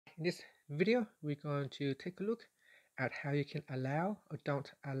In this video, we're going to take a look at how you can allow or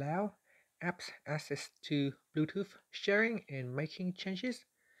don't allow apps access to Bluetooth sharing and making changes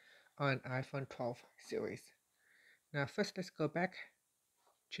on iPhone 12 series. Now first, let's go back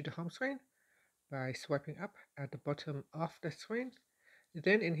to the home screen by swiping up at the bottom of the screen.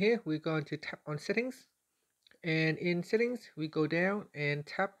 Then in here, we're going to tap on settings, and in settings, we go down and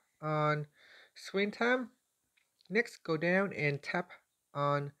tap on screen time. Next, go down and tap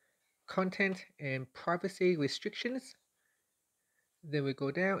on content and privacy restrictions. Then we go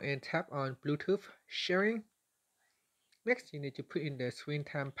down and tap on Bluetooth sharing. Next, you need to put in the screen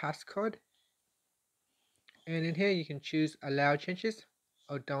time passcode. And in here, you can choose allow changes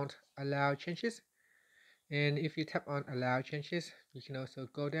or don't allow changes. And if you tap on allow changes, you can also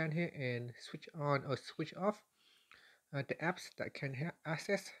go down here and switch on or switch off the apps that can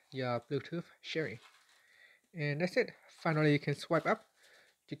access your Bluetooth sharing. And that's it. Finally, you can swipe up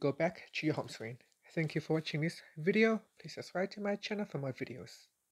to go back to your home screen. Thank you for watching this video. Please subscribe to my channel for more videos.